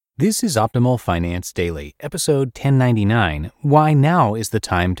This is Optimal Finance Daily, episode 1099, Why Now is the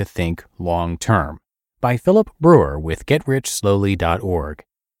Time to Think Long Term, by Philip Brewer with GetRichSlowly.org.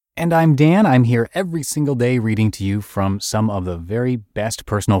 And I'm Dan. I'm here every single day reading to you from some of the very best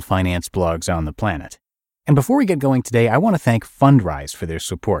personal finance blogs on the planet. And before we get going today, I want to thank Fundrise for their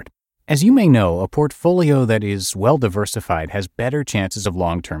support. As you may know, a portfolio that is well diversified has better chances of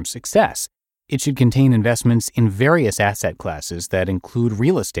long-term success. It should contain investments in various asset classes that include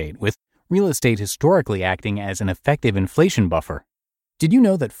real estate, with real estate historically acting as an effective inflation buffer. Did you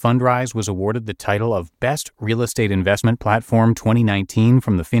know that Fundrise was awarded the title of Best Real Estate Investment Platform 2019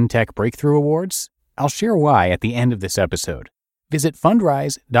 from the FinTech Breakthrough Awards? I'll share why at the end of this episode. Visit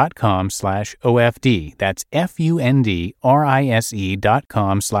fundrise.com/OFD, that's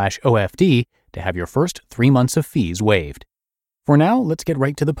fundrise.com/OFD, to have your first 3 months of fees waived. For now, let's get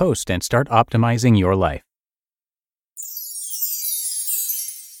right to the post and start optimizing your life.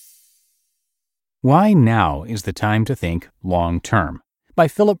 Why Now is the Time to Think Long Term, by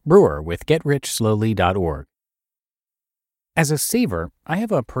Philip Brewer with GetRichSlowly.org. As a saver, I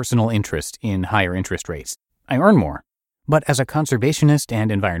have a personal interest in higher interest rates. I earn more. But as a conservationist and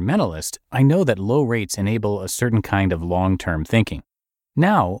environmentalist, I know that low rates enable a certain kind of long-term thinking.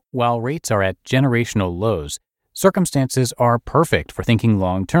 Now, while rates are at generational lows, circumstances are perfect for thinking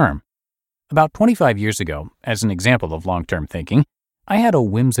long-term. About 25 years ago, as an example of long-term thinking, I had a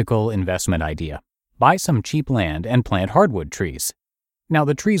whimsical investment idea: buy some cheap land and plant hardwood trees. Now,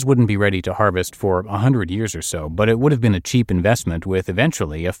 the trees wouldn't be ready to harvest for 100 years or so, but it would have been a cheap investment with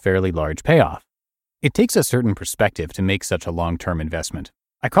eventually a fairly large payoff. It takes a certain perspective to make such a long-term investment.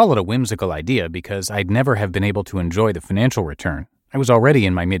 I call it a whimsical idea because I'd never have been able to enjoy the financial return. I was already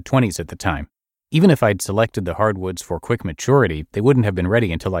in my mid-20s at the time. Even if I'd selected the hardwoods for quick maturity, they wouldn't have been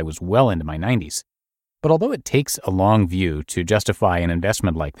ready until I was well into my 90s. But although it takes a long view to justify an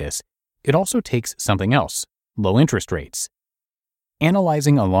investment like this, it also takes something else: low interest rates.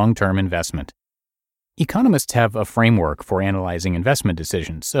 Analyzing a long-term investment. Economists have a framework for analyzing investment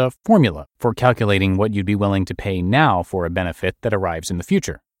decisions, a formula for calculating what you'd be willing to pay now for a benefit that arrives in the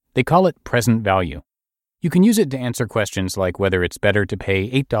future. They call it present value. You can use it to answer questions like whether it's better to pay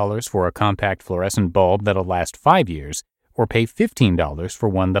 $8 for a compact fluorescent bulb that'll last 5 years, or pay $15 for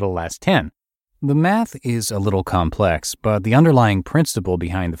one that'll last 10. The math is a little complex, but the underlying principle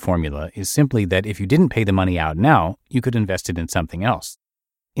behind the formula is simply that if you didn't pay the money out now, you could invest it in something else.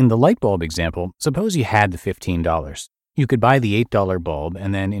 In the light bulb example, suppose you had the $15. You could buy the $8 bulb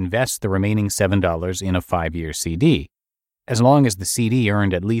and then invest the remaining $7 in a 5-year CD. As long as the CD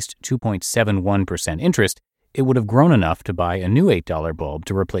earned at least 2.71% interest, it would have grown enough to buy a new $8 bulb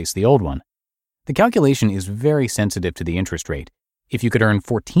to replace the old one. The calculation is very sensitive to the interest rate. If you could earn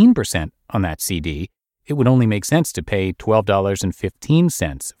 14% on that CD, it would only make sense to pay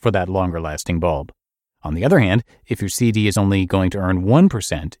 $12.15 for that longer-lasting bulb. On the other hand, if your CD is only going to earn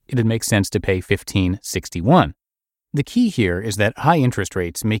 1%, it'd make sense to pay $15.61. The key here is that high interest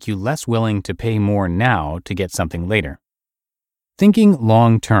rates make you less willing to pay more now to get something later. Thinking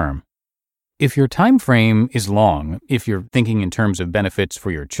long-term. If your time frame is long, if you're thinking in terms of benefits for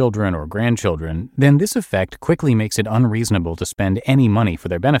your children or grandchildren, then this effect quickly makes it unreasonable to spend any money for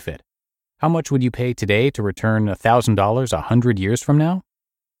their benefit. How much would you pay today to return $1,000 100 years from now?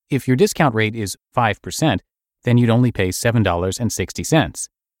 If your discount rate is 5%, then you'd only pay $7.60.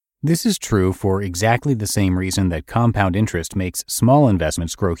 This is true for exactly the same reason that compound interest makes small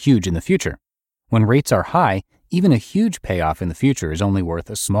investments grow huge in the future. When rates are high, even a huge payoff in the future is only worth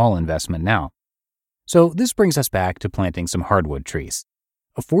a small investment now. So this brings us back to planting some hardwood trees.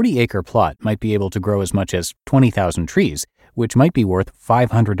 A 40-acre plot might be able to grow as much as 20,000 trees, which might be worth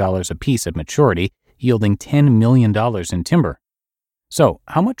 $500 apiece at maturity, yielding $10 million in timber. So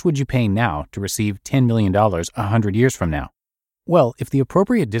how much would you pay now to receive $10 million 100 years from now? Well, if the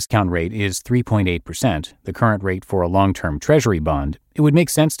appropriate discount rate is 3.8%, the current rate for a long-term treasury bond, it would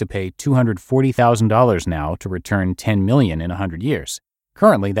make sense to pay $240,000 now to return $10 million in 100 years.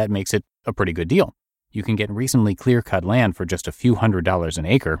 Currently, that makes it a pretty good deal. You can get recently clear-cut land for just a few $100s an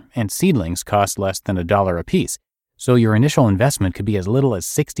acre, and seedlings cost less than $1 a piece, so your initial investment could be as little as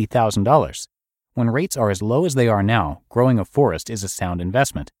 $60,000. When rates are as low as they are now, growing a forest is a sound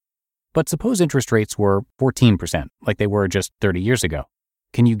investment. But suppose interest rates were 14%, like they were just 30 years ago.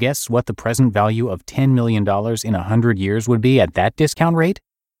 Can you guess what the present value of $10 million in 100 years would be at that discount rate?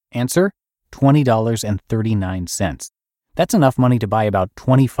 Answer: $20.39. That's enough money to buy about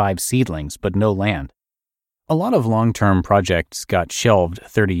 25 seedlings, but no land. A lot of long-term projects got shelved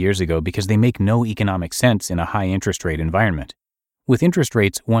 30 years ago because they make no economic sense in a high interest rate environment. With interest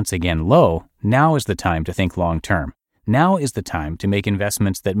rates once again low, now is the time to think long-term. Now is the time to make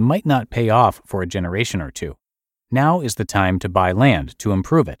investments that might not pay off for a generation or two. Now is the time to buy land to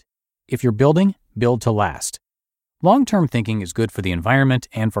improve it. If you're building, build to last. Long-term thinking is good for the environment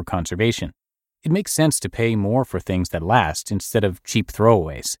and for conservation. It makes sense to pay more for things that last instead of cheap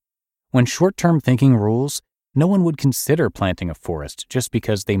throwaways. When short-term thinking rules, no one would consider planting a forest just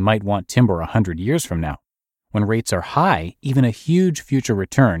because they might want timber 100 years from now. When rates are high, even a huge future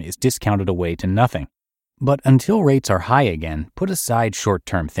return is discounted away to nothing. But until rates are high again, put aside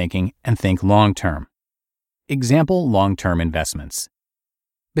short-term thinking and think long-term. Example long-term investments.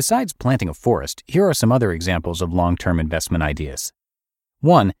 Besides planting a forest, here are some other examples of long-term investment ideas.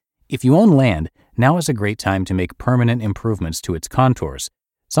 1. If you own land, now is a great time to make permanent improvements to its contours.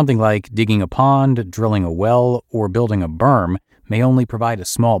 Something like digging a pond, drilling a well, or building a berm may only provide a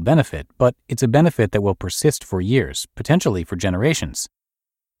small benefit, but it's a benefit that will persist for years, potentially for generations.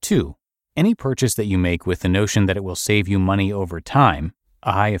 2. Any purchase that you make with the notion that it will save you money over time,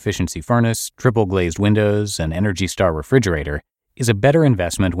 a high-efficiency furnace, triple-glazed windows, an Energy Star refrigerator, is a better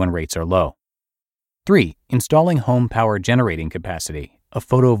investment when rates are low. 3. Installing home power generating capacity, a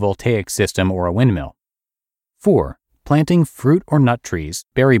photovoltaic system or a windmill. 4. Planting fruit or nut trees,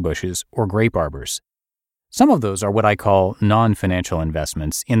 berry bushes, or grape arbors. Some of those are what I call non-financial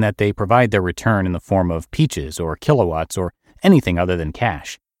investments in that they provide their return in the form of peaches or kilowatts or anything other than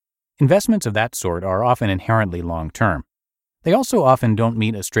cash. Investments of that sort are often inherently long-term. They also often don't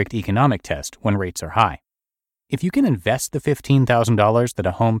meet a strict economic test when rates are high. If you can invest the $15,000 that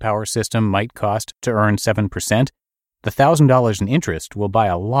a home power system might cost to earn 7%, the $1,000 in interest will buy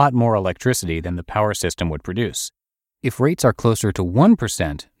a lot more electricity than the power system would produce. If rates are closer to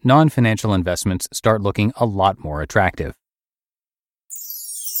 1%, non-financial investments start looking a lot more attractive.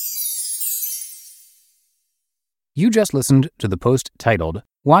 You just listened to the post titled,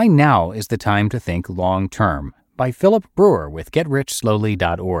 Why Now is the Time to Think Long-Term by Philip Brewer with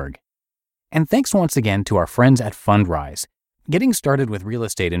GetRichSlowly.org. And thanks once again to our friends at Fundrise. Getting started with real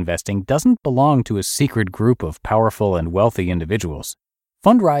estate investing doesn't belong to a secret group of powerful and wealthy individuals.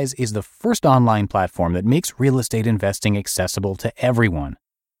 Fundrise is the first online platform that makes real estate investing accessible to everyone.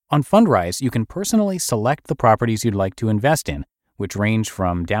 On Fundrise, you can personally select the properties you'd like to invest in, which range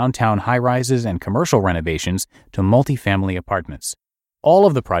from downtown high-rises and commercial renovations to multifamily apartments. All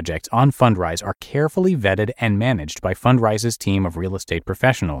of the projects on Fundrise are carefully vetted and managed by Fundrise's team of real estate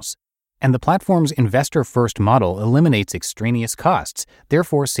professionals. And the platform's investor-first model eliminates extraneous costs,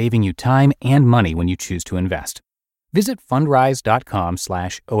 therefore saving you time and money when you choose to invest. Visit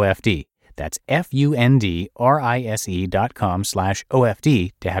fundrise.com/OFD. That's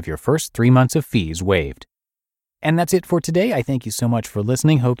fundrise.com/OFD to have your first 3 months of fees waived. And that's it for today. I thank you so much for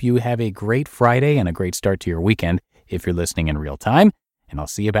listening. Hope you have a great Friday and a great start to your weekend if you're listening in real time. And I'll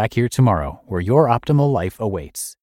see you back here tomorrow where your optimal life awaits.